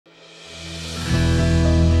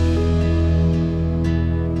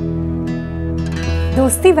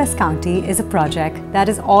Dosti West County is a project that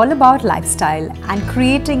is all about lifestyle and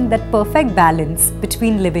creating that perfect balance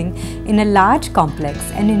between living in a large complex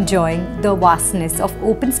and enjoying the vastness of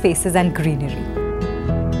open spaces and greenery.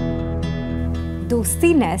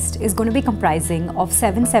 Dosti Nest is going to be comprising of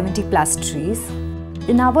 770 plus trees.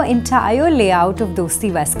 In our entire layout of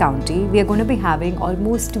Dosti West County, we are going to be having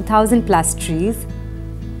almost 2000 plus trees.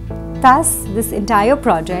 Thus, this entire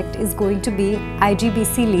project is going to be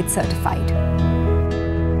IGBC LEED certified.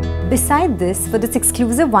 Beside this, for this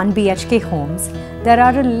exclusive 1 BHK homes, there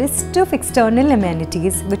are a list of external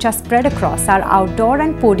amenities which are spread across our outdoor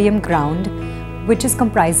and podium ground, which is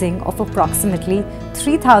comprising of approximately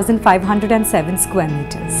 3,507 square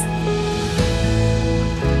meters.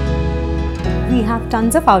 We have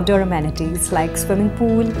tons of outdoor amenities like swimming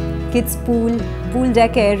pool, kids pool, pool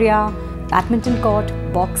deck area, badminton court,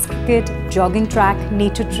 box cricket, jogging track,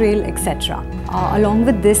 nature trail, etc. Along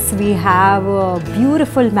with this, we have a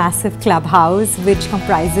beautiful massive clubhouse which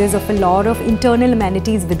comprises of a lot of internal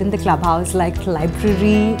amenities within the clubhouse like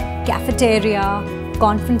library, cafeteria,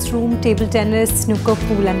 conference room, table tennis, snooker,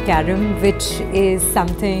 pool and carom, which is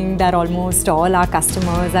something that almost all our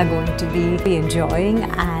customers are going to be enjoying,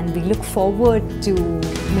 and we look forward to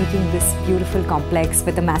making this beautiful complex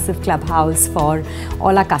with a massive clubhouse for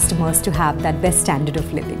all our customers to have that best standard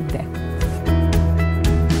of living there.